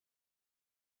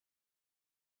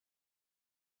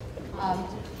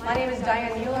My name is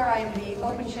Diane Mueller. I am the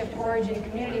OpenShift Origin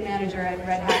Community Manager at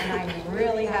Red Hat, and I'm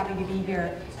really happy to be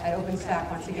here at OpenStack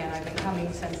once again. I've been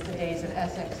coming since the days of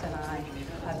Essex, and I'm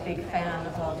a big fan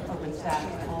of OpenStack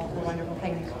and all the wonderful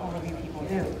things all of you people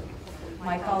do.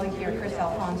 My colleague here, Chris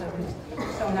Alfonso,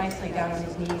 who's so nicely down on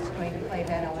his knees, going to play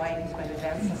Vanna White. He's going to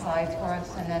advance the slides for us,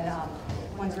 and then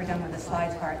once we're done with the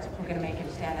slides part, we're going to make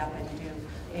him stand up and do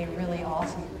a really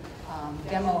awesome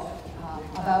demo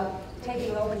about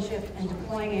taking OpenShift and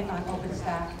deploying it on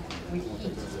OpenStack with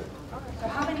heat. So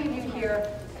how many of you here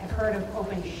have heard of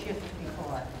OpenShift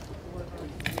before?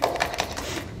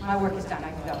 My work is done,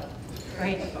 I can go.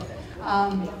 Great.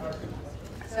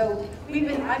 So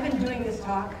I've been doing this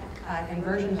talk and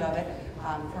versions of it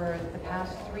for the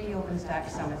past 3 OpenStack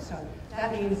summits, so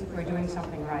that means we're doing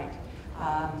something right.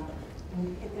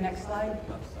 Hit the next slide.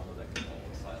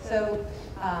 So,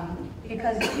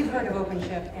 because you've heard of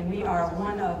OpenShift, and we are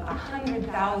one of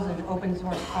 100,000 open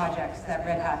source projects that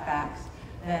Red Hat backs,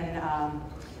 then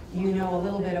you know a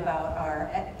little bit about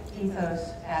our ethos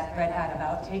at Red Hat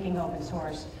about taking open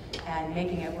source and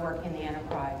making it work in the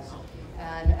enterprise.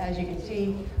 And as you can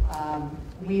see,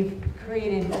 we've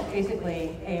created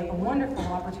basically a wonderful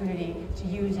opportunity to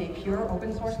use a pure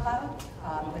open source cloud.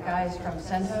 The guys from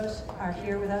CentOS are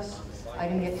here with us. I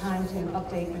didn't get time to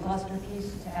update the cluster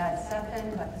piece to add Ceph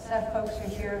in, but the Ceph folks are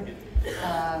here.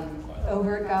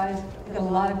 Overt guys, we've got a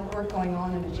lot of work going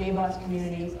on in the JBoss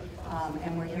community,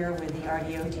 and we're here with the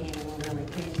RDO team, and we're really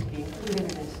pleased to be included in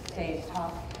this today's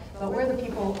talk. But we're the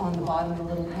people on the bottom, the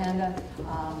little panda.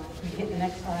 We hit the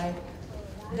next slide.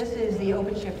 This is the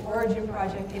OpenShift Origin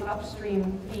project. It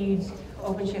upstream feeds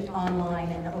OpenShift Online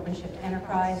and OpenShift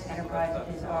Enterprise. Enterprise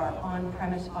is our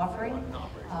on-premise offering.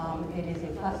 It is a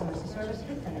platform as a service.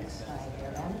 Hit the next slide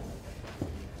there,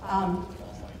 Ben.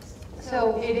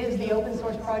 So it is the open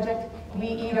source project. We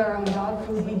eat our own dog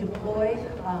food. We deploy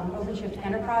OpenShift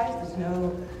Enterprise. There's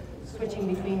no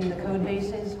switching between the code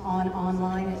bases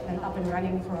online. It's been up and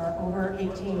running for over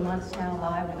 18 months now,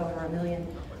 live with over 1 million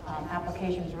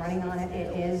applications running on it.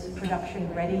 It is production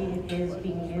ready. It is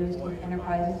being used in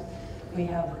enterprises. We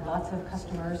have lots of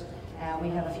customers. We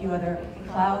have a few other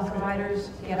cloud providers.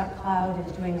 GetUp Cloud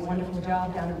is doing a wonderful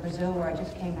job down in Brazil, where I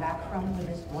just came back from with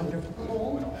this wonderful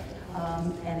cold.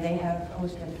 And they have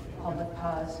hosted public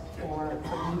PaaS for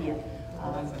media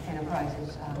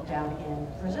enterprises down in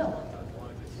Brazil.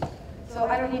 So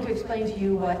I don't need to explain to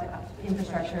you what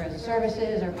infrastructure as a service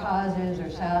is, or PaaS is, or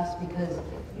SaaS, because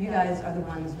you guys are the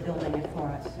ones building it for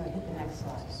us. So hit the next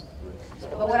slide.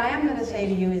 But what I am going to say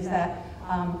to you is that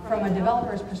from a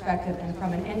developer's perspective and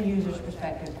from an end user's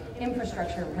perspective,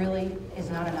 infrastructure really is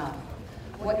not enough.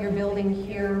 What you're building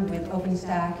here with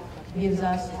OpenStack gives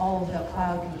us all of the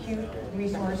cloud compute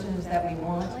resources that we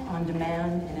want on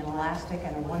demand in an elastic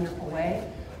and a wonderful way,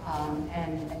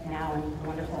 and now in a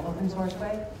wonderful open source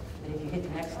way. And if you hit the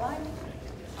next slide.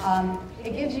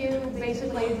 It gives you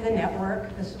basically the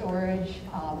network, the storage,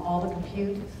 all the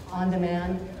compute on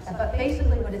demand. But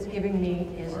basically what it's giving me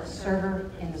is a server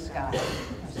in the sky,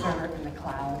 a server in the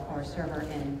cloud, or a server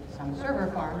in some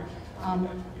server farm.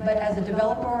 But as a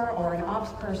developer or an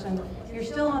ops person, you're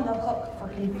still on the hook for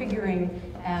configuring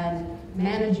and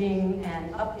managing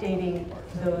and updating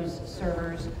those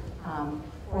servers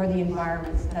for the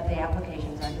environments that the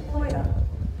applications are deployed on.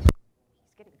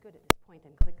 He's getting good at this point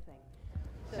and click thing.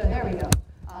 So there we go.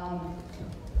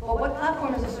 Well, what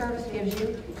Platform as a Service gives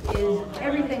you is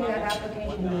everything that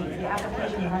application needs, the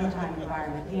application runtime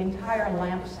environment, the entire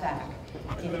LAMP stack,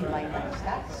 if you like LAMP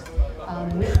stacks.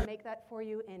 We can make that for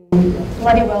you in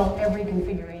bloody well every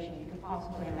configuration you can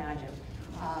possibly imagine.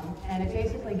 And it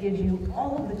basically gives you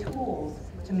all of the tools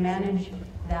to manage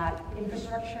that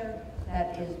infrastructure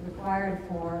that is required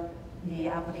for the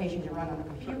application to run on the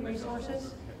compute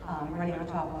resources, running on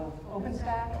top of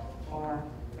OpenStack or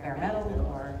bare metal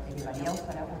or anybody else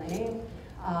that I want to name.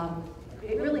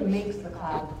 It really makes the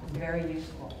cloud very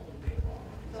useful.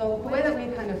 So the way that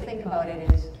we kind of think about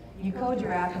it is you code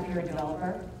your app if you're a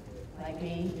developer. Like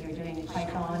me, you're doing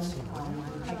Python, I'm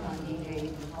Python DJ. You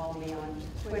can follow me on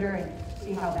Twitter and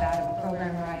see how bad of a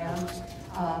programmer I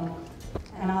am.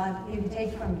 And you can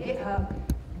take from GitHub,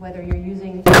 whether you're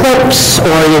using Eclipse or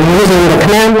you're using the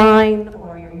command line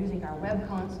or you're using our web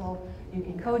console, you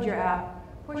can code your app,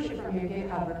 push it from your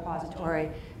GitHub repository,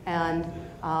 and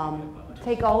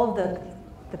take all of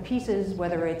the pieces,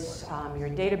 whether it's your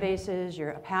databases,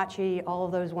 your Apache, all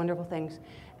of those wonderful things,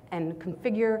 and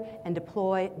configure and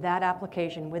deploy that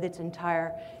application with its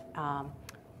entire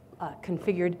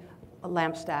configured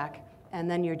LAMP stack, and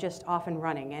then you're just off and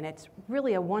running. And it's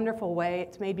really a wonderful way.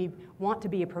 It's made me want to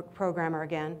be a programmer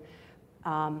again.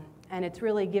 And it's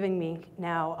really giving me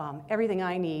now everything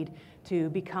I need to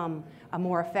become a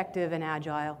more effective and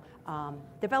agile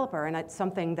developer. And it's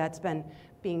something that's been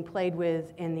being played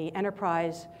with in the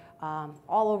enterprise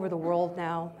all over the world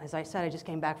now. As I said, I just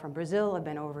came back from Brazil. I've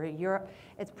been over to Europe.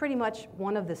 It's pretty much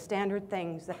one of the standard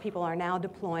things that people are now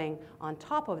deploying on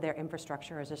top of their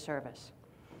infrastructure as a service.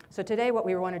 So today what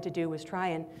we wanted to do was try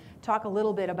and talk a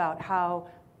little bit about how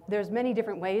there's many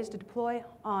different ways to deploy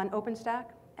on OpenStack,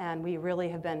 and we really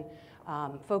have been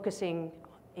focusing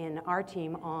in our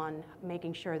team on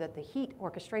making sure that the heat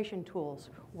orchestration tools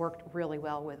worked really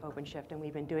well with OpenShift, and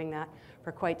we've been doing that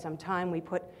for quite some time. We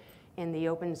put in the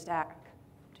OpenStack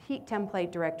heat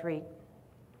template directory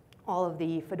all of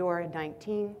the Fedora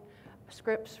 19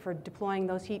 scripts for deploying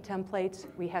those heat templates.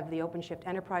 We have the OpenShift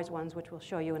enterprise ones, which we'll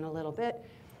show you in a little bit.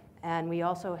 And we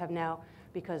also have now,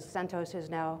 because CentOS has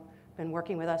now been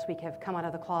working with us, we have come out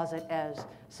of the closet as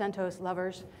CentOS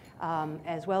lovers,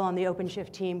 as well on the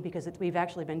OpenShift team, because we've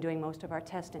actually been doing most of our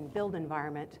test and build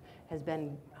environment has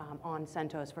been on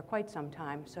CentOS for quite some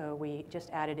time. So we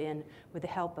just added in, with the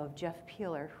help of Jeff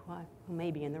Peeler, who may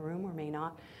be in the room or may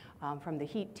not, from the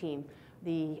Heat team,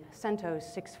 the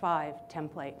CentOS 6.5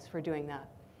 templates for doing that.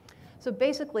 So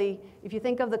basically, if you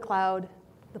think of the cloud,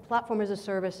 the platform as a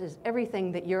service is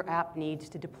everything that your app needs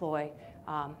to deploy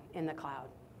in the cloud.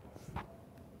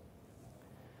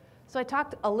 So I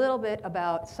talked a little bit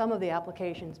about some of the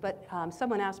applications, but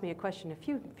someone asked me a question a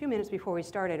few minutes before we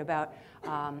started about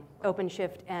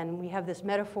OpenShift, and we have this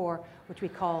metaphor which we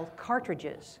call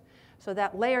cartridges. So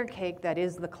that layer cake that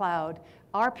is the cloud,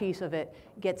 our piece of it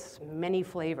gets many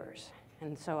flavors.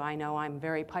 And so I know I'm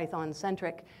very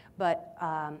Python-centric, but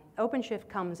OpenShift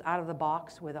comes out of the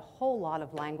box with a whole lot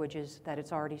of languages that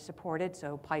it's already supported,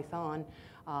 so Python,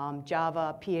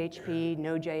 Java, PHP,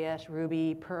 Node.js,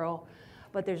 Ruby, Perl.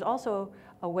 But there's also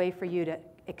a way for you to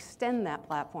extend that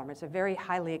platform. It's a very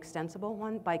highly extensible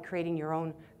one by creating your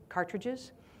own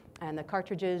cartridges. And the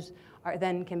cartridges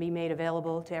then can be made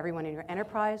available to everyone in your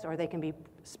enterprise, or they can be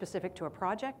specific to a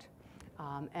project.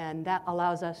 And that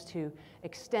allows us to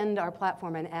extend our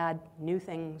platform and add new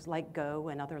things like Go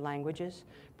and other languages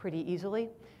pretty easily.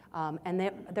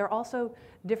 And they're also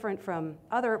different from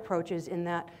other approaches in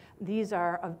that these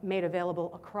are made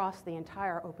available across the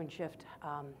entire OpenShift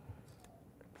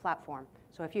platform.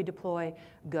 So if you deploy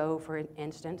Go, for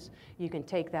instance, you can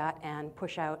take that and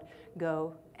push out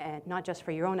Go, and not just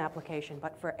for your own application,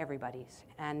 but for everybody's,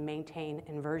 and maintain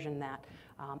and version that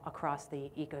across the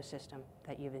ecosystem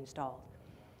that you've installed.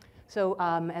 So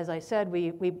as I said,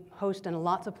 we host in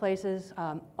lots of places.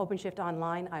 OpenShift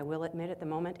Online, I will admit at the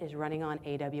moment, is running on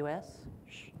AWS.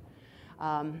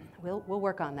 We'll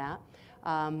work on that.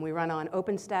 We run on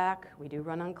OpenStack, we do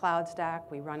run on CloudStack,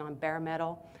 we run on bare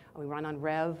metal, we run on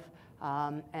Rev,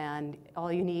 and all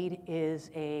you need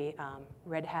is a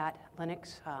Red Hat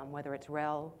Linux, whether it's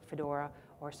RHEL, Fedora,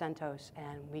 or CentOS,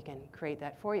 and we can create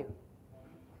that for you.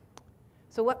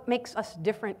 So what makes us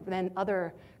different than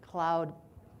other cloud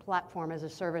platform as a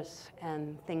service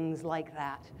and things like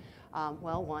that?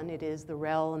 Well, one, it is the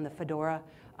RHEL and the Fedora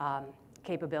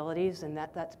capabilities, and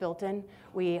that's built in.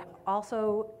 We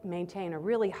also maintain a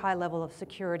really high level of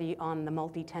security on the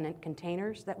multi-tenant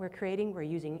containers that we're creating. We're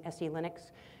using SE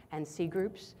Linux and C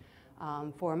groups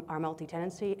for our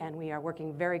multi-tenancy, and we are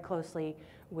working very closely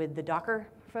with the Docker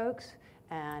folks,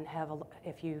 and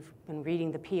if you've been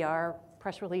reading the PR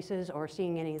press releases or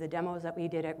seeing any of the demos that we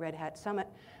did at Red Hat Summit,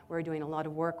 we're doing a lot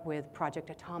of work with Project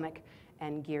Atomic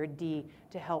and Geared D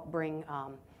to help bring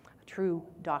true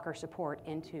Docker support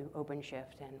into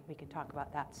OpenShift, and we can talk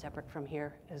about that separate from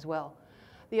here as well.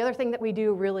 The other thing that we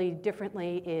do really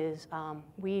differently is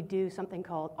we do something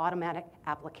called automatic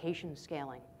application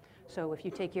scaling. So if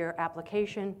you take your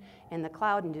application in the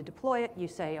cloud and you deploy it, you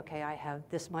say, okay, I have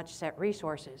this much set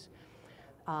resources.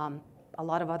 A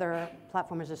lot of other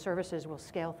platform as a services will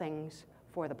scale things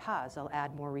for the PaaS. They'll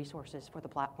add more resources for the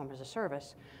platform as a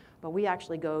service. But we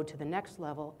actually go to the next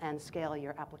level and scale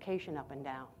your application up and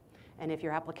down. And if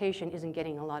your application isn't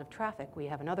getting a lot of traffic, we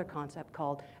have another concept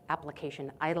called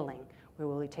application idling, where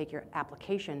we take your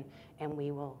application and we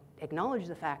will acknowledge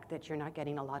the fact that you're not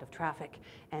getting a lot of traffic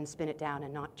and spin it down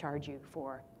and not charge you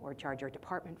for, or charge your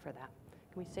department for that.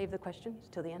 Can we save the questions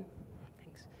till the end?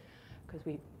 Thanks, because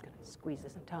we're going to squeeze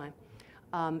this in time.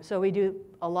 So we do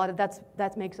a lot of,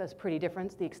 that makes us pretty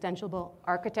different. The extensible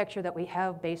architecture that we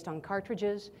have based on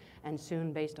cartridges and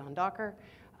soon based on Docker.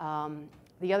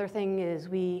 The other thing is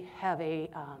we have a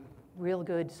real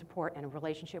good support and a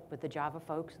relationship with the Java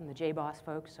folks and the JBoss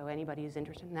folks, so anybody who's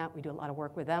interested in that, we do a lot of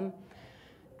work with them.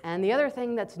 And the other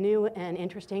thing that's new and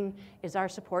interesting is our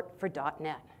support for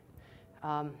 .NET.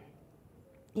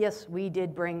 yes, we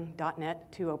did bring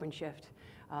 .NET to OpenShift,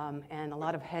 and a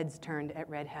lot of heads turned at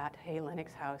Red Hat, hey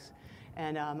Linux house.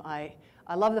 And I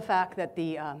love the fact that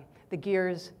the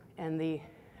gears and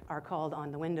are called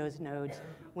on the Windows nodes,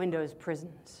 Windows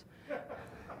prisons.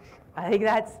 I think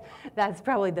that's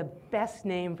probably the best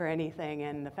name for anything,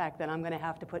 and the fact that I'm going to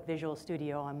have to put Visual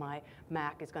Studio on my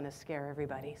Mac is going to scare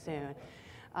everybody soon.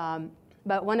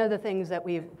 But one of the things that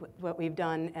we've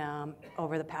done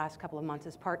over the past couple of months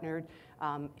is partnered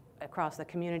across the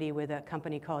community with a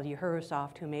company called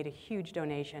Uhurasoft, who made a huge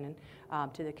donation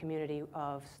to the community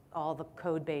of all the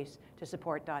code base to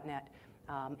support .NET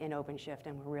in OpenShift,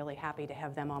 and we're really happy to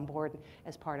have them on board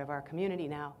as part of our community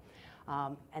now.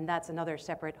 And that's another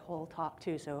separate whole talk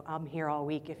too, so I'm here all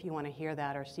week. If you want to hear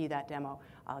that or see that demo,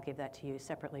 I'll give that to you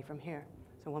separately from here.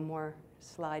 So one more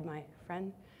slide, my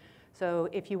friend. So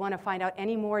if you want to find out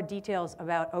any more details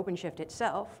about OpenShift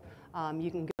itself,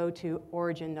 you can go to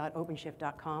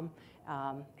origin.openshift.com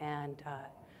and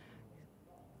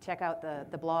check out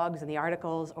the blogs and the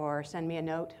articles, or send me a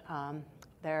note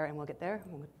there, and we'll get there.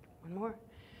 One more.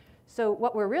 So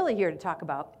what we're really here to talk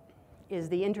about is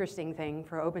the interesting thing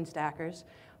for OpenStackers.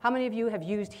 How many of you have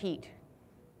used Heat?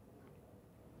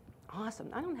 Awesome.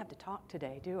 I don't have to talk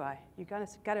today, do I? You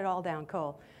got it all down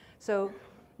cool. So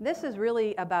this is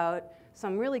really about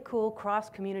some really cool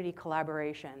cross-community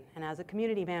collaboration. And as a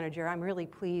community manager, I'm really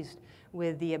pleased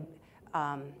with the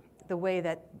way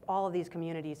that all of these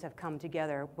communities have come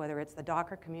together, whether it's the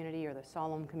Docker community or the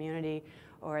Solemn community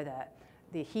or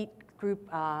the Heat group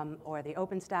or the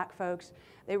OpenStack folks.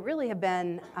 They really have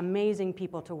been amazing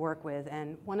people to work with,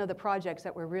 and one of the projects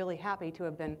that we're really happy to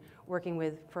have been working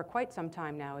with for quite some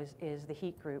time now is the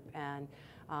Heat group. And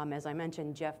as I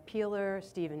mentioned, Jeff Peeler,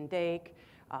 Stephen Dake,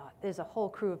 there's a whole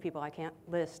crew of people I can't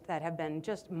list that have been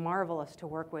just marvelous to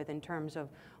work with in terms of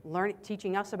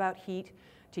teaching us about Heat,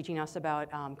 teaching us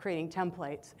about creating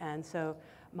templates. And so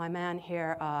my man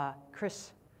here,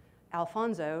 Chris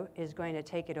Alfonso, is going to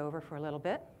take it over for a little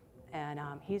bit, and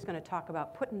he's going to talk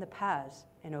about putting the PaaS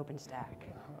in OpenStack.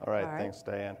 All right, thanks,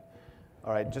 Diane.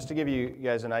 All right, just to give you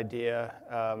guys an idea,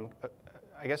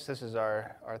 I guess this is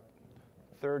our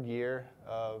third year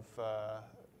of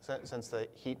since the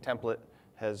Heat template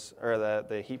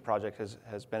the Heat project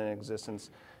has been in existence.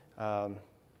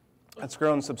 It's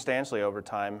grown substantially over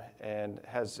time and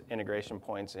has integration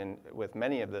points with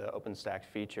many of the OpenStack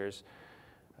features.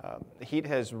 Heat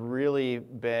has really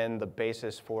been the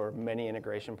basis for many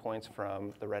integration points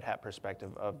from the Red Hat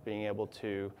perspective of being able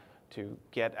to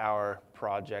get our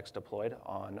projects deployed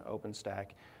on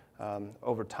OpenStack.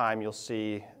 Over time, you'll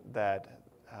see that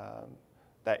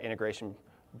that integration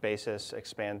basis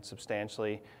expand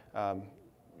substantially.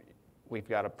 We've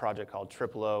got a project called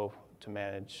O to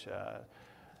manage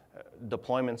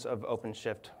deployments of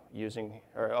OpenShift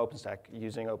OpenStack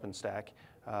using OpenStack.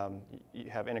 You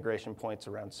have integration points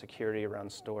around security,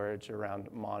 around storage, around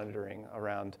monitoring,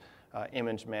 around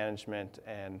image management,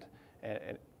 and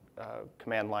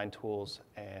command line tools,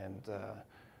 and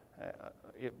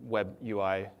web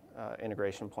UI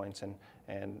integration points,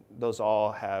 and those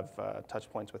all have touch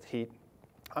points with Heat.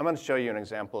 I'm going to show you an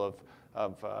example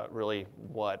of really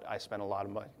what I spend a lot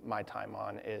of my time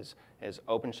on is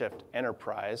OpenShift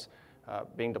Enterprise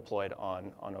being deployed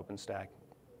on OpenStack.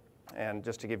 And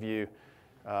just to give you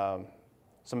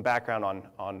some background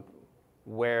on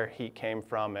where Heat came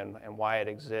from and why it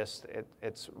exists,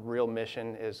 its real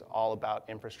mission is all about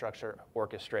infrastructure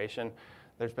orchestration.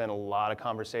 There's been a lot of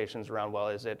conversations around, well,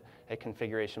 is it a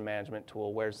configuration management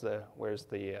tool? Where's the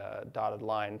dotted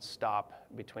line stop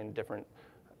between different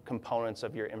components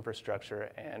of your infrastructure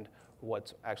and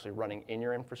what's actually running in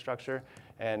your infrastructure?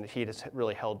 And Heat has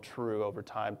really held true over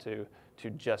time to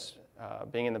just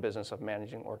being in the business of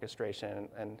managing orchestration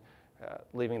and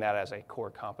leaving that as a core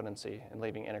competency and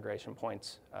leaving integration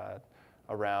points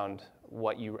around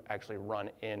what you actually run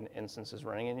in instances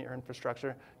running in your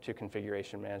infrastructure to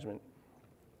configuration management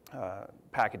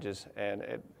packages. And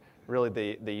really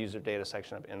the user data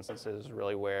section of instances is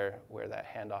really where that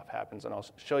handoff happens. And I'll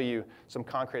show you some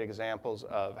concrete examples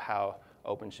of how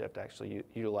OpenShift actually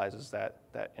utilizes that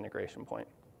integration point.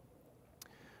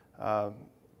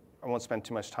 I won't spend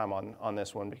too much time on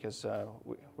this one because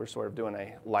we're sort of doing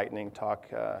a lightning talk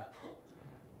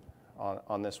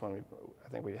on this one. I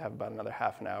think we have about another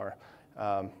half an hour.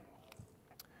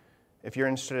 If you're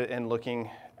interested in looking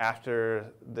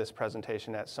after this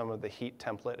presentation at some of the Heat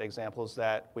template examples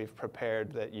that we've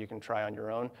prepared that you can try on your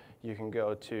own, you can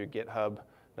go to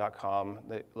github.com,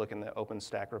 look in the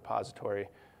OpenStack repository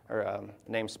or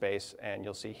namespace, and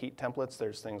you'll see Heat templates.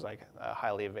 There's things like a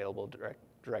highly available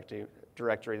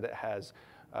directory that has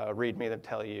README that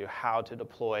tell you how to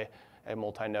deploy a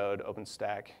multi-node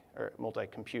OpenStack or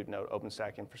multi-compute node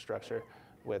OpenStack infrastructure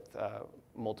with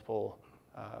multiple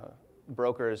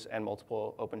brokers and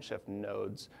multiple OpenShift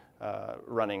nodes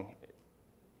running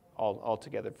all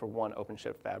together for one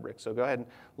OpenShift fabric. So go ahead and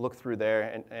look through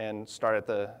there and start at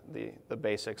the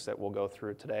basics that we'll go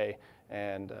through today,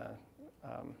 and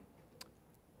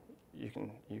you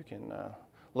can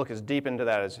look as deep into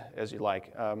that as you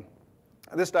like.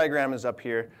 This diagram is up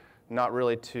here not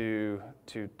really to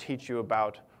teach you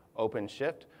about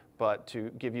OpenShift, but to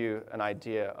give you an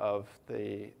idea of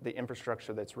the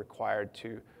infrastructure that's required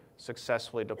to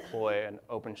successfully deploy an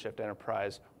OpenShift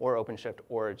Enterprise or OpenShift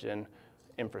Origin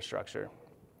infrastructure.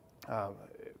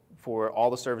 For all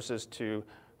the services to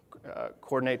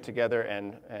coordinate together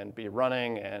and be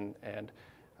running and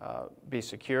be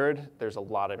secured, there's a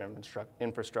lot of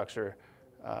infrastructure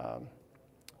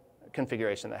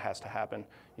configuration that has to happen.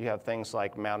 You have things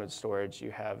like mounted storage, you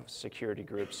have security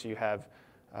groups, you have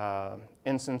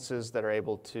instances that are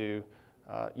able to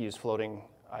use floating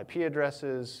IP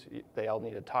addresses. They all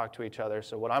need to talk to each other.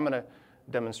 So what I'm going to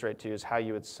demonstrate to you is how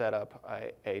you would set up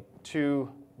a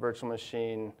two virtual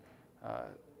machine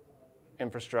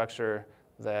infrastructure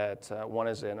that one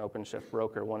is an OpenShift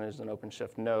broker, one is an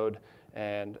OpenShift node,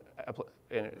 and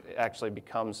it actually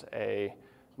becomes a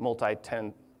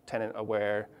multi-tenant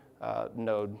aware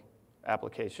node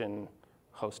application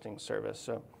hosting service.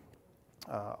 So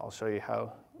I'll show you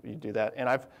how you do that. And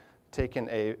I've taken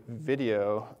a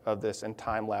video of this in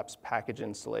time-lapse package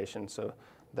installation so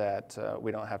that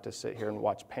we don't have to sit here and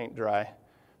watch paint dry,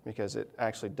 because it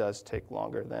actually does take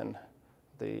longer than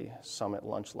the Summit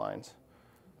lunch lines.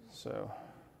 So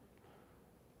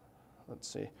let's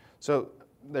see. So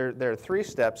there are 3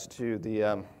 steps to the,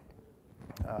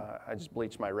 I just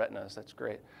bleached my retinas, that's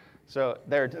great. So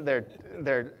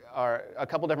there are a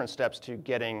couple different steps to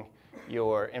getting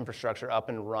your infrastructure up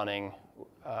and running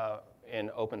in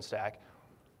OpenStack.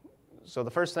 So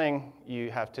the first thing you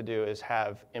have to do is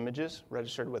have images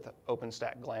registered with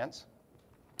OpenStack Glance.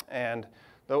 And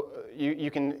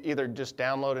you can either just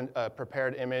download a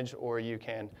prepared image, or you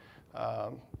can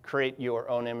create your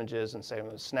own images and save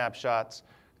them as snapshots,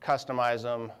 customize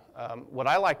them. What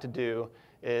I like to do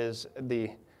is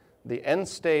the end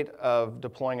state of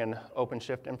deploying an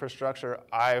OpenShift infrastructure,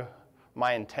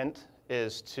 my intent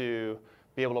is to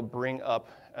be able to bring up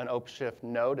an OpenShift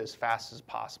node as fast as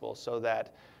possible, so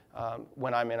that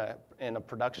when I'm in a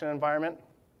production environment,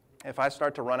 if I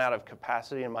start to run out of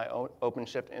capacity in my own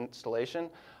OpenShift installation,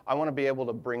 I want to be able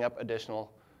to bring up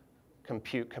additional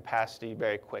compute capacity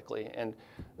very quickly. And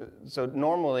so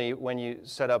normally when you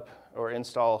set up or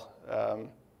install,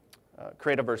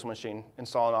 create a virtual machine,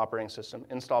 install an operating system,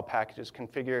 install packages,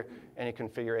 configure any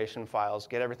configuration files,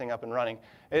 get everything up and running,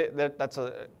 that's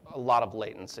a lot of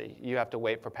latency. You have to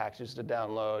wait for packages to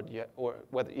download,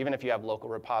 even if you have local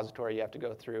repository, you have to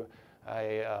go through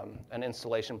an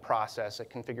installation process, a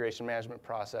configuration management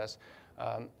process.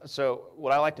 So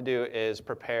what I like to do is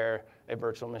prepare a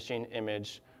virtual machine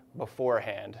image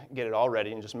beforehand, get it all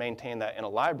ready, and just maintain that in a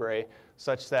library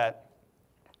such that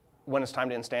when it's time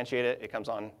to instantiate it, it comes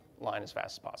online as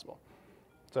fast as possible.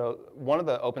 So one of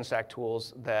the OpenStack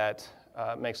tools that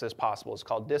makes this possible is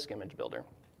called Disk Image Builder.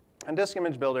 And Disk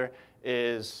Image Builder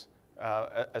is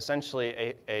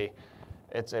essentially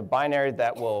it's a binary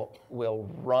that will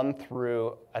run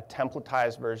through a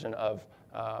templatized version of,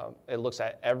 it looks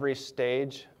at every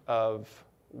stage of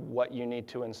what you need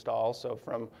to install. So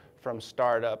from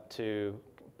startup to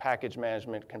package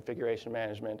management, configuration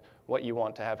management, what you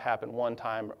want to have happen one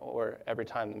time or every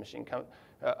time a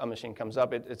machine comes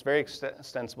up. It's very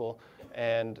extensible.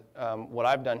 And what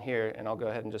I've done here, and I'll go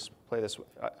ahead and just play this,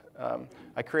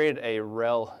 I created a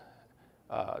rel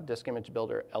disk image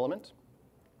builder element.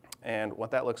 And what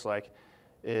that looks like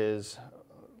is,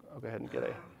 I'll go ahead and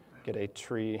get a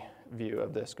tree view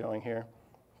of this going here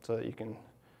so that you can,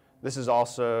 this is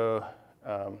also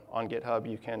on GitHub.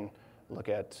 You can look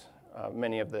at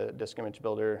many of the disk image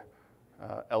builder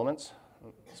elements.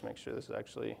 Let's make sure this is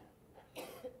actually,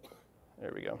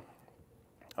 there we go.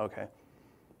 Okay.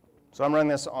 So I'm running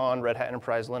this on Red Hat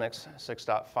Enterprise Linux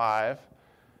 6.5.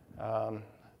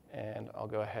 And I'll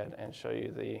go ahead and show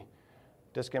you the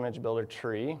disk image builder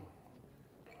tree.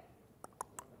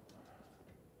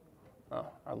 Oh,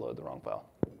 I loaded the wrong file.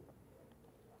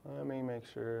 Let me make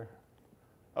sure.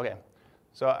 Okay,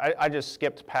 so I just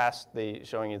skipped past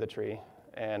showing you the tree,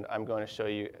 and I'm going to show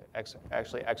you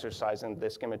actually exercising the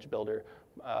disk image builder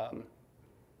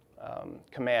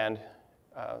command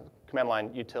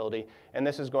line utility. And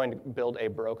this is going to build a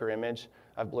broker image.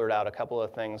 I've blurred out a couple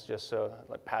of things just so,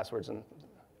 like passwords and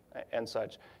and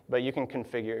such. But you can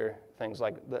configure things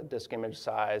like the disk image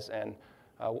size and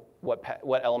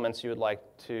what elements you would like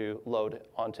to load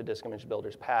onto Disk Image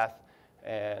Builder's path,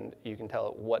 and you can tell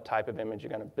it what type of image you're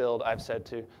going to build. I've said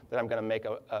that I'm going to make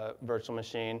a virtual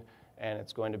machine, and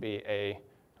it's going to be a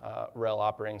RHEL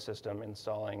operating system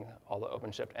installing all the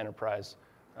OpenShift Enterprise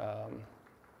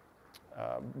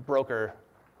broker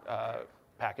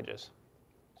packages.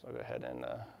 So I'll go ahead and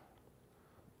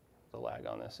the lag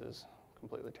on this is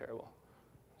completely terrible.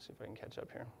 Let's see if I can catch up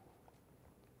here.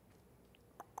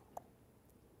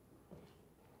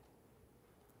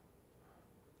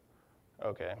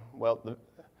 Okay, well,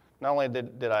 not only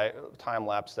did I time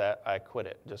lapse that, I quit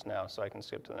it just now, so I can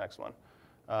skip to the next one.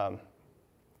 All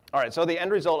right, so the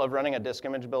end result of running a Disk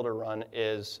Image Builder run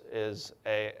is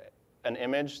an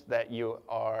image that you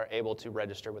are able to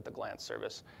register with the glance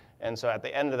service. And so at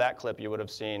the end of that clip, you would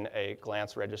have seen a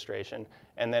glance registration,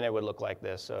 and then it would look like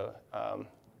this. So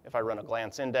if I run a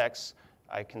glance index,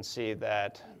 I can see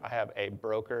that I have a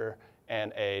broker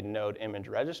and a node image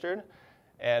registered.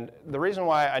 And the reason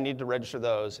why I need to register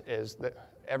those is that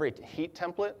every heat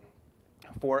template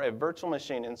for a virtual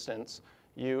machine instance,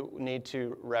 you need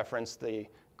to reference the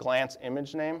glance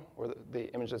image name, or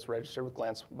the image that's registered with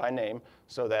glance by name,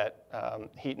 so that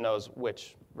heat knows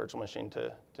which virtual machine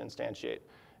to instantiate.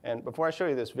 And before I show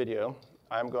you this video,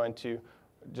 I'm going to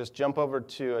just jump over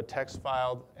to a text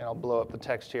file, and I'll blow up the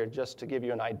text here just to give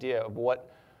you an idea of what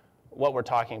we're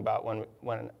talking about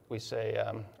when we say,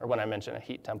 or when I mention a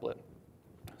heat template.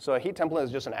 So a heat template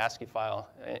is just an ASCII file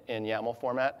in YAML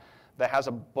format that has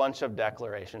a bunch of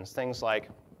declarations, things like,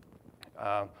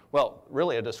 well,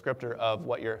 really a descriptor of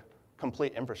what your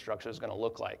complete infrastructure is going to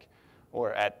look like,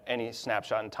 or at any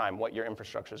snapshot in time, what your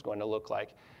infrastructure is going to look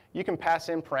like. You can pass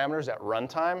in parameters at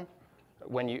runtime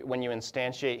when you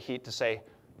instantiate heat to say,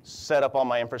 set up all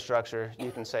my infrastructure. You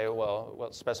can say, well,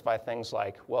 specify things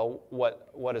like, well,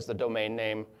 what is the domain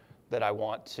name that I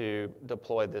want to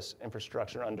deploy this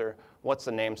infrastructure under? What's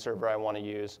the name server I want to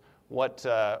use? What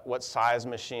size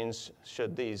machines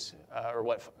should these, or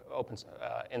what open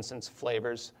instance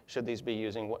flavors should these be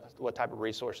using? What type of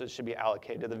resources should be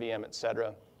allocated to the VM, et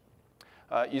cetera.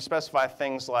 You specify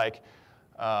things like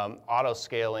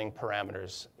auto-scaling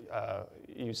parameters.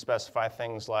 You specify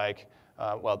things like,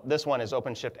 well, this one is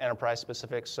OpenShift Enterprise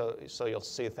specific, so you'll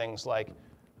see things like,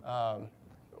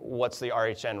 what's the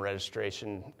RHN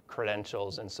registration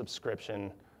credentials and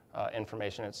subscription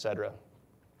information, et cetera.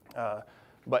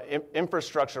 But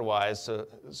infrastructure-wise,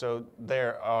 so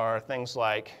there are things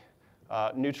like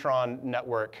neutron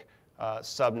network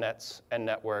subnets and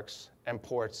networks and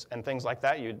ports and things like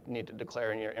that you'd need to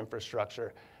declare in your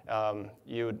infrastructure.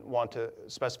 You would want to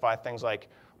specify things like,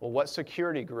 well, what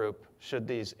security group should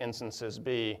these instances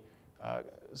be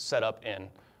set up in?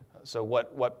 So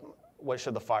what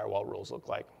should the firewall rules look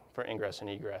like for ingress and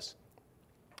egress?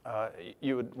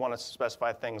 You would want to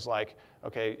specify things like,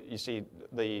 okay, you see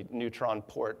the neutron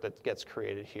port that gets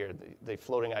created here, the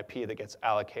floating IP that gets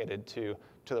allocated to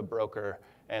the broker,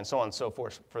 and so on and so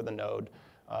forth for the node.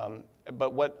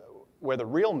 But where the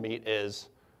real meat is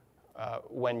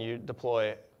when you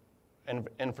deploy an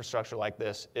infrastructure like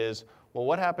this is, well,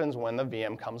 what happens when the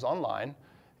VM comes online?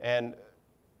 And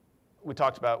we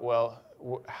talked about, well,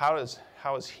 how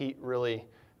is heat really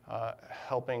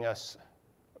helping us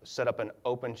set up an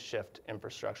OpenShift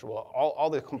infrastructure? Well, all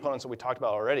the components that we talked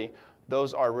about already,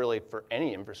 those are really for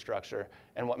any infrastructure.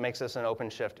 And what makes this an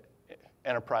OpenShift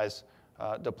enterprise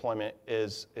deployment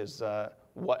is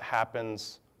what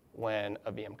happens when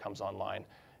a VM comes online.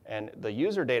 And the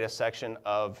user data section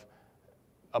of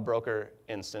a broker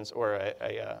instance or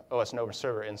a OS Nova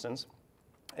server instance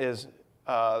is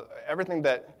everything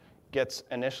that gets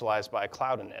initialized by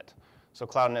Cloud Init. So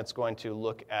Cloud Init's going to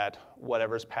look at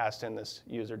whatever's passed in this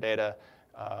user data.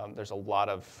 There's a lot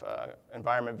of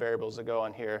environment variables that go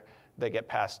on here. They get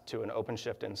passed to an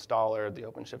OpenShift installer. The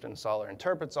OpenShift installer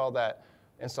interprets all that,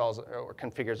 installs or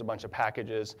configures a bunch of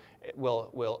packages. It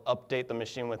will update the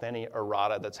machine with any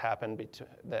errata that's happened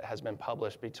that has been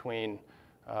published between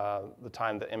the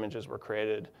time the images were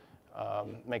created.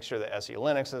 Make sure that SE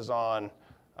Linux is on,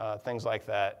 things like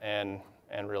that, and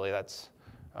really that's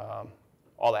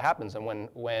all that happens. And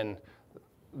when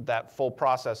that full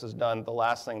process is done, the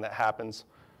last thing that happens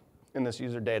in this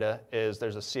user data is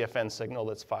there's a CFN signal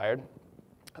that's fired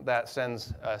that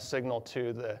sends a signal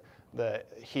to the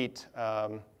heat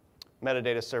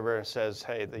metadata server and says,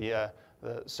 hey, the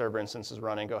server instance is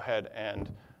running. Go ahead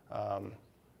and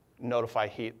notify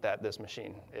heat that this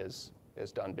machine is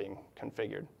done being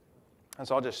configured. And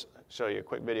so I'll just show you a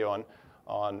quick video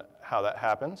on how that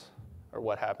happens, or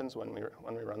what happens when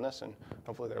we run this, and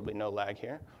hopefully there'll be no lag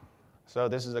here. So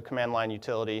this is a command line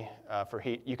utility for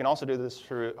heat. You can also do this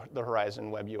through the Horizon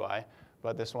Web UI,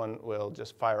 but this one will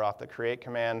just fire off the create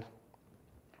command.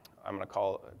 I'm going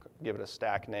to give it a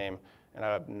stack name, and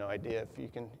I have no idea if you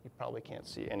probably can't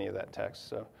see any of that text.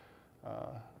 So I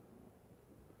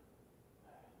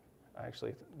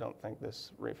actually don't think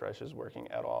this refresh is working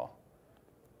at all.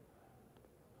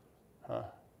 Huh.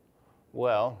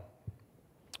 Well,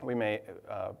 we may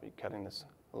be cutting this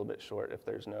a little bit short if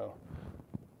there's no.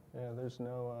 Yeah, there's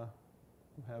no.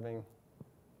 I'm having.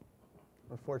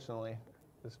 Unfortunately,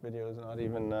 this video is not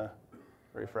even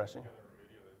refreshing.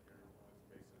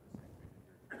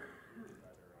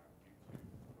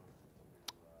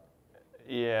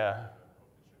 Yeah.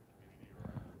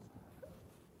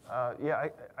 Yeah,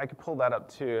 I could pull that up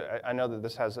too. I know that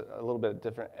this has a little bit of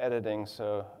different editing,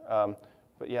 so,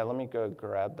 but yeah, let me go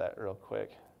grab that real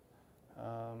quick.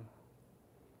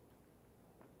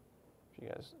 If you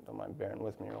guys don't mind bearing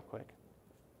with me real quick.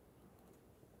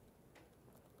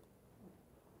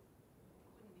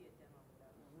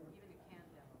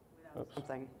 Oops.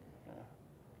 Something. Yeah.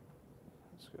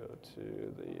 Let's go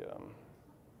to the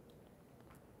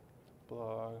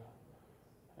blog,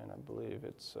 and I believe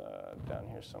it's down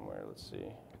here somewhere. Let's see.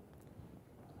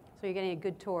 So you're getting a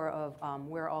good tour of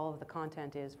where all of the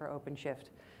content is for OpenShift,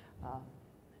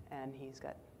 and he's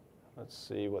got. Let's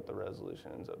see what the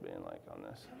resolution ends up being like on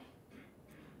this.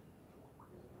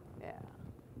 Yeah,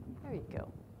 there you go.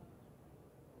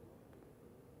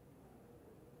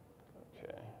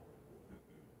 Okay.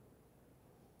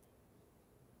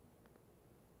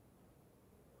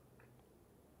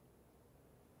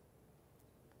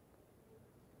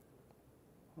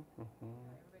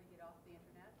 Everybody get off the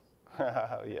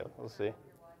internet? Yeah, we'll see.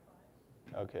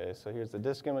 Okay, so here's the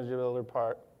disk image builder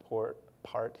part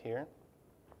here.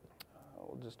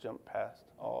 We'll just jump past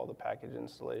all the package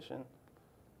installation.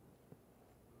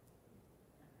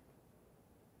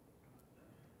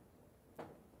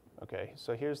 Okay,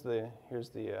 so here's the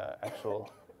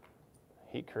actual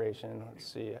heat creation.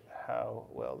 Let's see how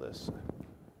well this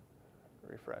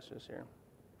refreshes here.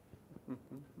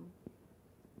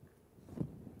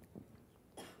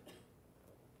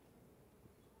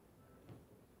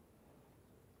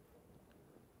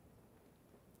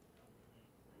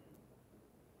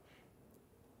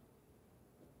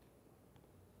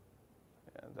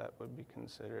 Yeah, that would be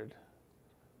considered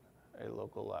a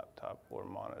local laptop or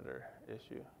monitor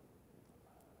issue.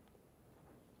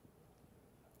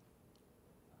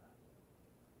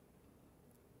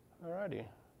 Alrighty.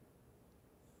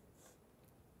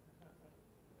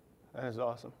 That is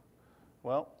awesome.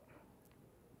 Well,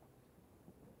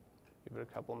 give it a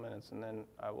couple minutes and then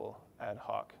I will ad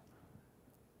hoc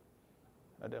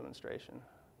a demonstration.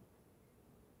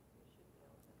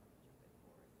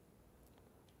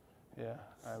 Yeah,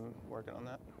 I'm working on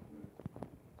that.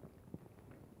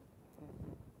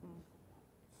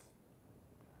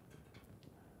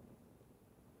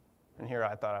 And here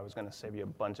I thought I was going to save you a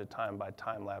bunch of time by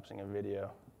time-lapsing a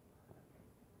video.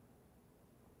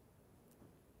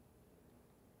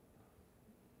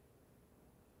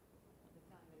 The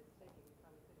time that it's taking, you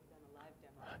probably could have done a live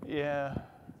demo. Yeah.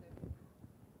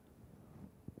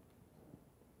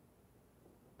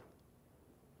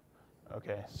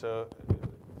 Okay, so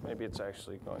maybe it's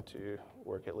actually going to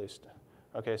work at least.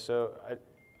 Okay, so I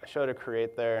showed a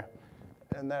create there,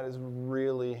 and that is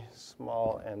really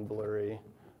small and blurry.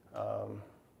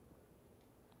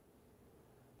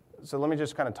 So let me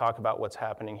just kind of talk about what's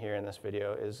happening here in this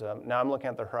video. Now I'm looking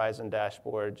at the Horizon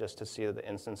dashboard just to see that the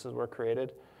instances were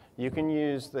created. You can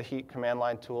use the heat command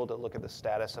line tool to look at the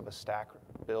status of a stack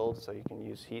build. So you can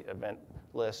use heat event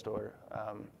list or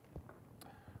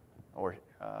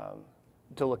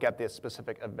to look at the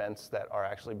specific events that are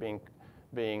actually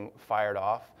being fired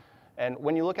off. And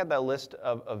when you look at that list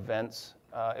of events,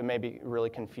 it may be really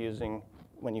confusing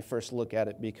when you first look at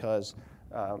it because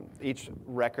each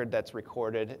record that's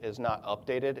recorded is not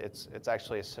updated. It's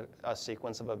actually a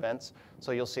sequence of events.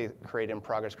 So you'll see create in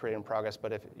progress,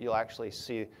 but if you'll actually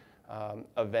see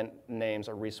event names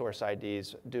or resource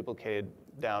IDs duplicated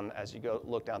down as you go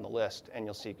look down the list, and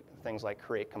you'll see things like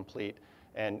create complete.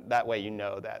 And that way you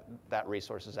know that that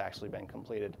resource has actually been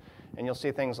completed. And you'll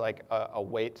see things like a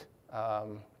wait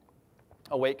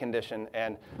condition.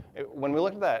 And when we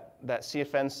look at that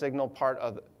CFN signal part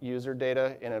of user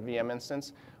data in a VM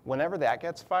instance, whenever that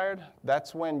gets fired,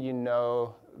 that's when you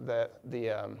know that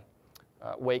the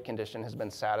wait condition has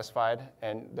been satisfied.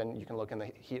 And then you can look in the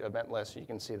heat event list, you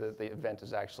can see that the event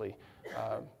has actually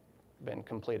been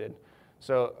completed.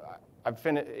 So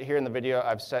here in the video,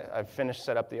 I've finished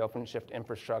set up the OpenShift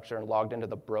infrastructure and logged into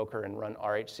the broker and run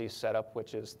RHC setup,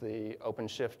 which is the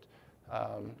OpenShift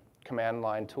command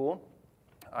line tool.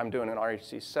 I'm doing an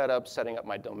RHC setup, setting up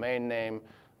my domain name,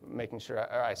 making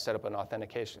sure I set up an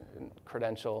authentication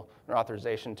credential, an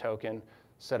authorization token,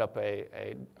 set up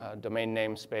a domain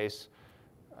namespace.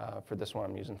 For this one,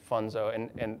 I'm using Funzo,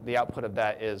 and the output of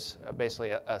that is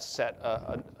basically a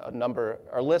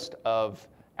list of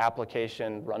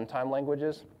application runtime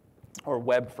languages, or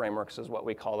web frameworks is what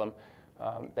we call them,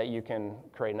 that you can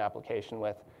create an application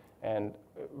with. And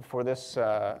for this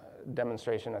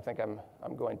demonstration, I think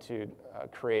I'm going to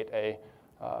create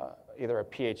either a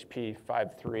PHP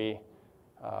 5.3,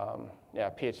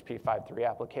 PHP 5.3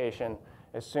 application.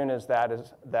 As soon as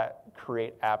that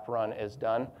create app run is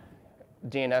done,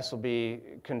 DNS will be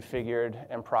configured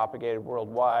and propagated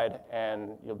worldwide,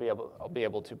 and I'll be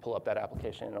able to pull up that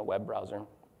application in a web browser.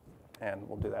 And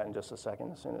we'll do that in just a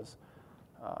second as soon as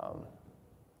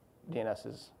DNS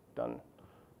is done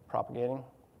propagating.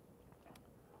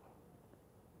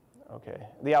 Okay,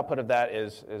 the output of that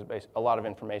is a lot of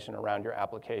information around your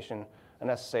application.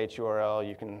 An SSH URL,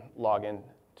 you can log in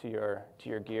to your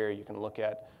gear. You can look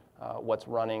at what's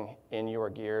running in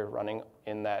your gear, running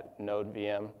in that node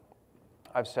VM.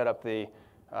 I've set up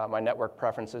my network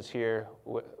preferences here,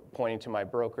 pointing to my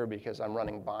broker because I'm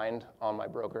running bind on my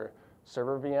broker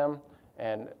server VM.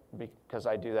 And because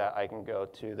I do that, I can go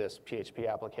to this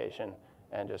PHP application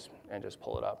and just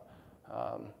pull it up.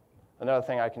 Another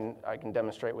thing I can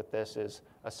demonstrate with this is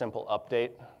a simple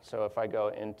update. So if I go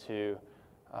into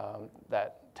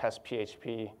that test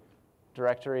PHP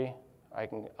directory, I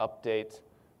can update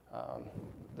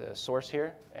the source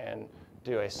here and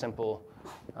do a simple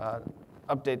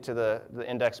update to the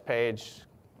index page,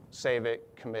 save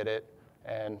it, commit it,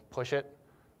 and push it.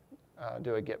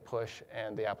 Do a git push,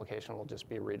 and the application will just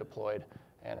be redeployed,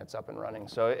 and it's up and running.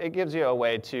 So it gives you a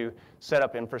way to set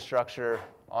up infrastructure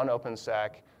on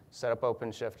OpenStack, set up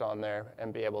OpenShift on there,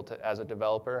 and be able to, as a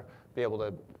developer, be able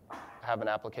to have an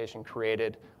application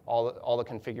created, all the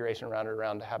configuration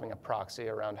around having a proxy,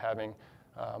 around having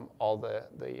all the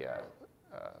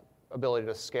ability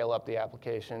to scale up the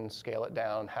application, scale it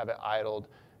down, have it idled,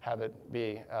 have it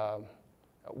be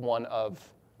one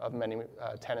of many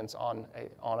tenants on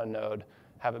a node,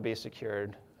 have it be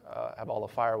secured, have all the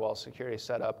firewall security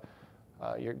set up,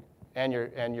 your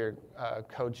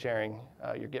code sharing,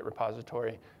 your Git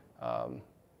repository,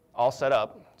 all set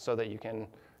up so that you can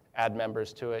add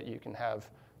members to it. You can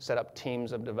set up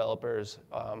teams of developers,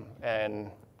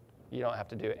 and you don't have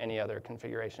to do any other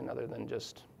configuration other than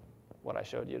just what I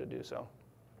showed you to do so.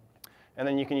 And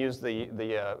then you can use the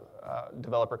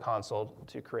developer console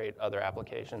to create other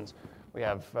applications. We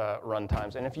have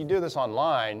runtimes. And if you do this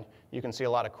online, you can see a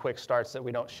lot of quick starts that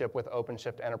we don't ship with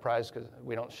OpenShift Enterprise, because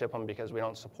we don't ship them because we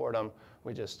don't support them.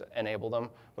 We just enable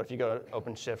them. But if you go to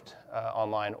OpenShift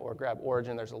online or grab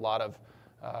Origin, there's a lot of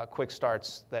quick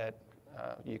starts that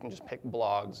you can just pick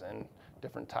blogs and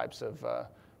different types of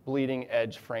bleeding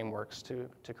edge frameworks to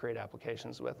create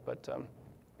applications with. But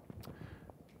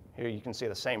here you can see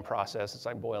the same process. It's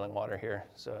like boiling water here.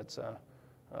 So it's,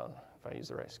 well, if I use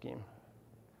the right scheme.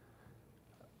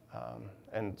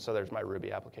 And so there's my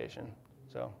Ruby application.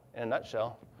 So in a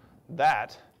nutshell,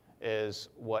 that is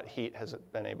what Heat has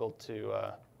been able to,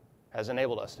 has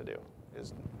enabled us to do,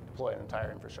 is deploy an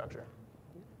entire infrastructure.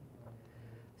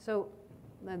 So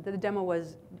the demo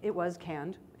was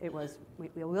canned. It was,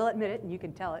 we'll admit it, and you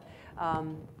can tell it.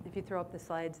 If you throw up the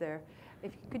slides there.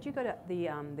 Could you go to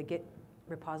the Git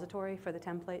repository for the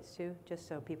templates too, just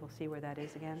so people see where that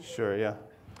is again? Sure, yeah.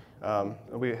 I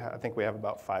think we have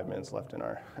about 5 minutes left in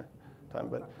our time,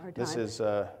 but this is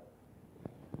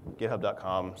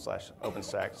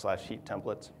github.com/openstack/heat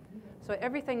templates. So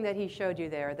everything that he showed you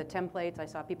there, the templates, I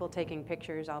saw people taking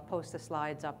pictures. I'll post the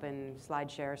slides up in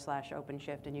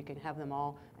SlideShare/OpenShift, and you can have them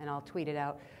all, and I'll tweet it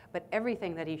out. But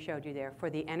everything that he showed you there for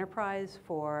the enterprise,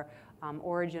 for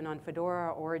Origin on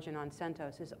Fedora, Origin on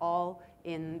CentOS, is all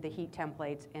in the Heat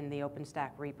templates in the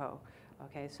OpenStack repo.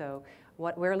 Okay, so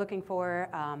what we're looking for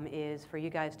is for you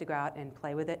guys to go out and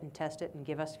play with it and test it and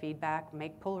give us feedback,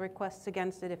 make pull requests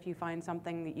against it if you find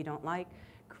something that you don't like,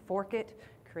 fork it,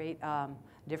 create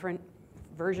different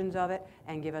versions of it,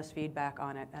 and give us feedback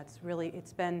on it. That's really,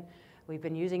 we've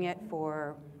been using it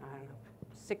for, I don't know,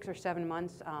 6 or 7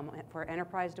 months for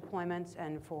enterprise deployments,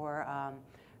 and for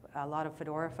a lot of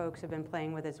Fedora folks have been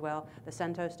playing with as well. The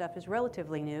CentOS stuff is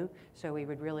relatively new, so we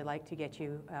would really like to get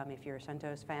you, if you're a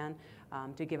CentOS fan,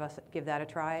 to give that a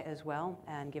try as well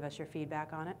and give us your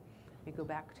feedback on it. Let me go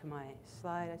back to my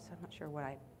slide. I'm not sure what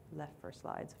I left for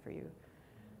slides for you.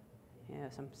 Yeah,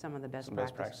 some of the best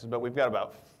practices. But we've got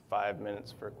about 5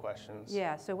 minutes for questions.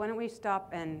 Yeah, so why don't we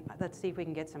stop and let's see if we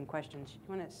can get some questions. You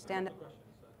want to stand up? So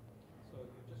you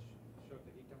just showed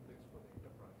the Heat templates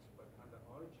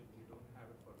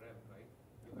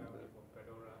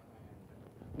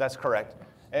That's correct.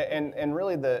 And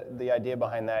really the idea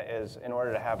behind that is in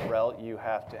order to have RHEL, you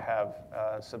have to have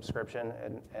subscription.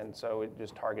 And so we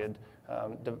just targeted,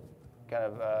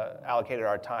 allocated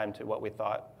our time to what we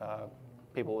thought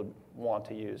people would want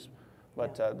to use.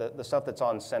 But the stuff that's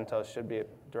on CentOS should be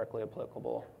directly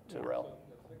applicable to RHEL. So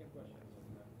the second question is,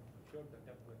 you showed the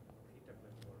template,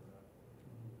 e-template for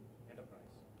enterprise.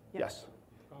 Yes.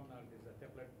 The commonality is the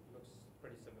template looks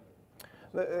pretty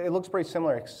similar. It looks pretty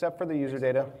similar except for the user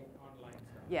data. Online stuff.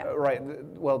 Yeah. Right.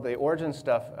 Well, the origin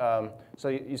stuff, so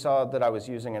you saw that I was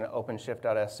using an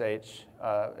OpenShift.sh.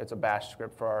 It's a bash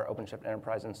script for our OpenShift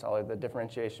Enterprise installer. The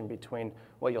differentiation between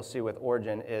what you'll see with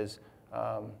origin is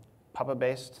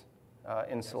Puppet-based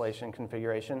installation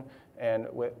configuration. And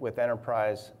with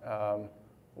Enterprise,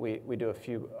 we do a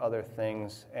few other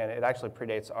things, and it actually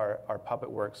predates our Puppet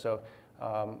work. So,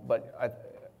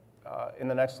 in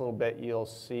the next little bit, you'll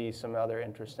see some other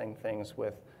interesting things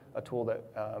with a tool that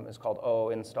is called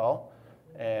OOinstall,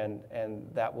 and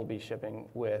that will be shipping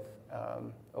with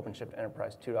OpenShift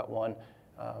Enterprise 2.1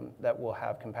 that will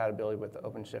have compatibility with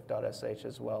OpenShift.sh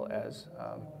as well as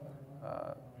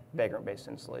vagrant-based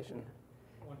installation.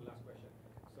 One last question.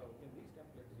 So in these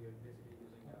templates, you're basically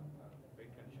using a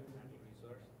wait condition handle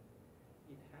resource.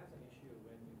 It has an issue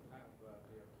when you have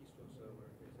your Keystone server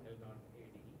is held on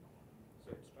AD.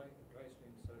 So it tries to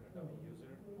insert a dummy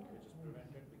user, which is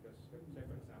prevented because, say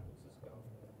for example, Cisco.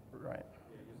 Right.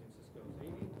 You're using Cisco's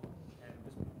AD, and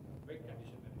this wait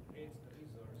condition, when it creates the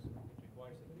resource, it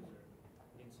requires a user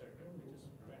inserted, which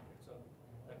is prevented. So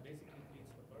that basically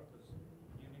defeats the purpose.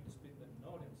 You need to split the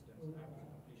node instance after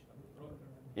the completion of the broker.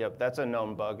 Yep, that's a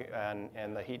known bug,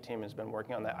 and the Heat team has been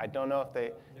working on that. I don't know if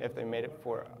they made it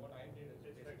for. What I did is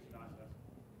basically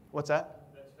What's that?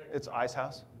 It's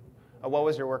Icehouse. What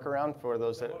was your workaround for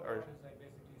those that are? I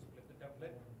basically split the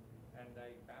template, and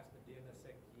I passed the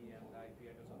DNSSEC key and the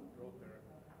IP address of the broker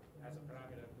as a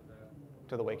parameter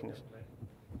to the wait condition. template,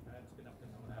 and it's been up to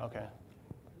now. Okay.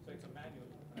 So it's a manual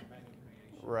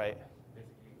creation. Right.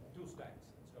 Basically, two stacks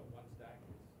instead of one stack.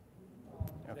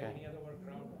 Is Okay. there any other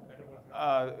workaround, better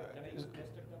workaround? Can I use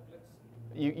nested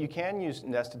templates? You can use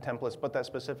nested templates, but that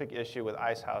specific issue with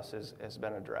Icehouse has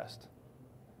been addressed.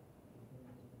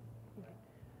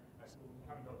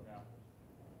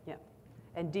 Yeah.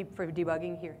 And for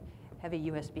debugging here, have a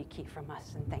USB key from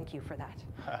us, and thank you for that.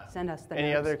 Send us the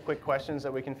Any notes. other quick questions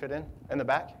that we can fit in the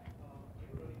back?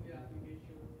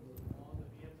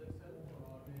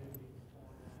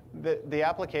 The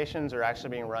applications are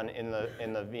actually being run in the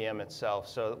VM itself.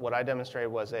 So what I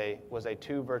demonstrated was a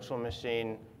two virtual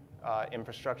machine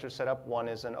infrastructure setup. One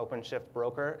is an OpenShift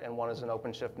broker and one is an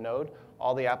OpenShift node.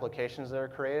 All the applications that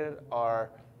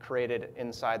are created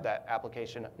inside that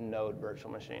application node virtual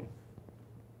machine.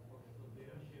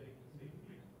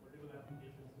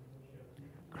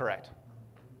 Correct.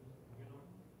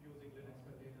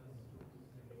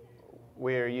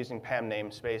 We're using PAM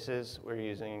namespaces. We're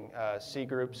using C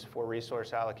groups for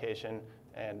resource allocation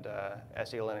and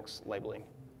SE Linux labeling.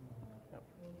 Yep.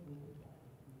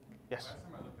 Yes? Last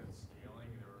time I looked at scaling,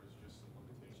 there was just some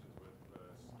limitations with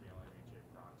the scaling HA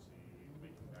proxy,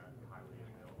 making that highly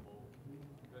available.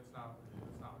 That's not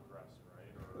addressed,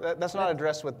 right? Or That's not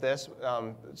addressed with this.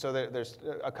 So there's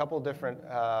a couple different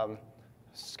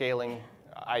scaling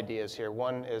ideas here.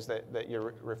 One is that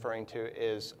you're referring to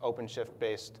is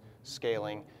OpenShift-based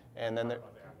scaling, and then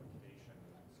about the application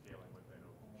scaling within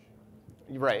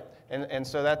OpenShift. right, and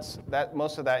so that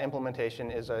most of that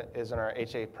implementation is in our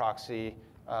HA proxy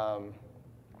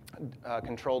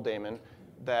control daemon.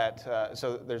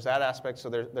 So there's that aspect. So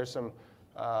there's some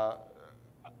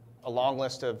a long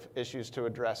list of issues to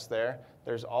address there.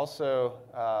 There's also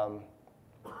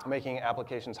making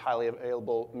applications highly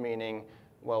available, meaning,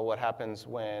 well, what happens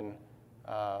when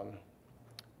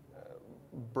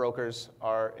brokers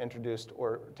are introduced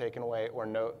or taken away,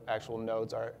 or actual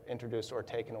nodes are introduced or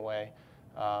taken away.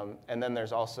 And then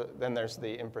there's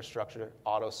the infrastructure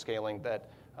auto scaling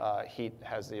that Heat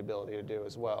has the ability to do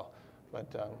as well. But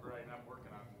Right, and I'm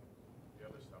working on the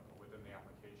other stuff, but within the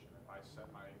application, if I set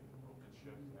my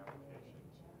OpenShift application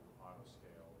to auto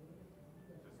scale,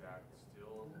 does that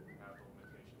still have the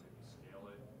limitation that you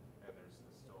scale it, and there's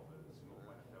still the single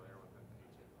point of failure within the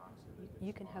HA proxy?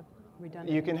 You can have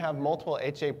redundant. you can have multiple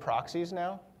HA proxies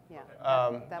now. Yeah.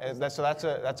 So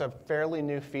that's a fairly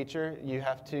new feature. You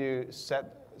have to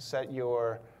set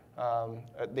your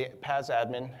the PaaS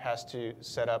admin has to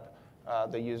set up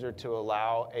the user to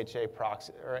allow HA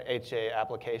proxy or HA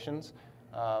applications,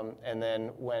 and then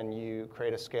when you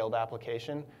create a scaled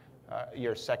application,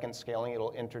 your second scaling,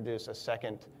 it'll introduce a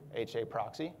second HA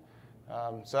proxy.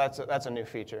 So that's a new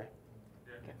feature.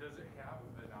 Yeah, does it have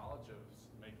the knowledge of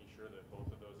making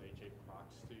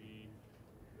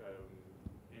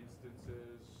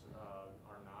instances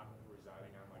are not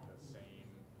residing on like the same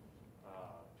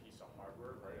piece of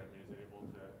hardware, right? I mean, is it able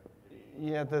to?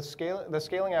 Yeah, the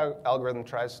scaling algorithm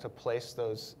tries to place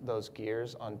those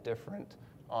gears on different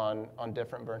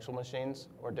virtual machines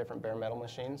or different bare metal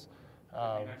machines. It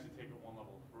can actually take it one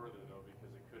level further though,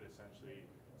 because it could essentially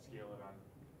scale it on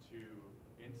two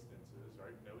instances,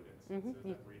 right? Node instances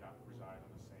that reside on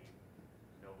the same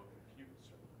Nova compute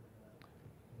server,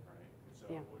 right? So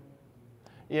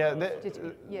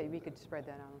yeah, we could spread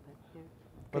that out a bit. Yeah.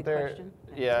 But Good question.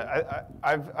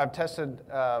 I've tested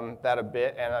that a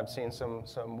bit, and I've seen some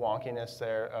wonkiness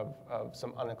there of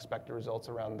some unexpected results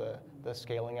around the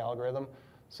scaling algorithm.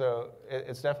 So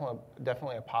it's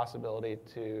definitely a possibility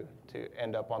to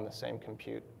end up on the same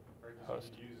compute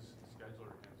host. You use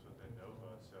scheduler hints within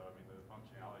Nova, so I mean the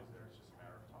functionality is there. It's just a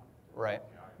matter of talking. Right.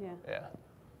 Yeah.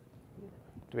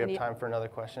 Do we have time for another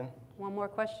question? One more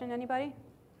question, anybody?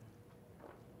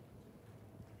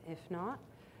 If not,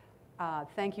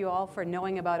 thank you all for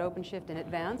knowing about OpenShift in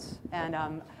advance.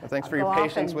 And Thanks for your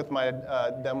patience with my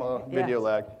demo video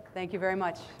lag. Thank you very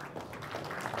much.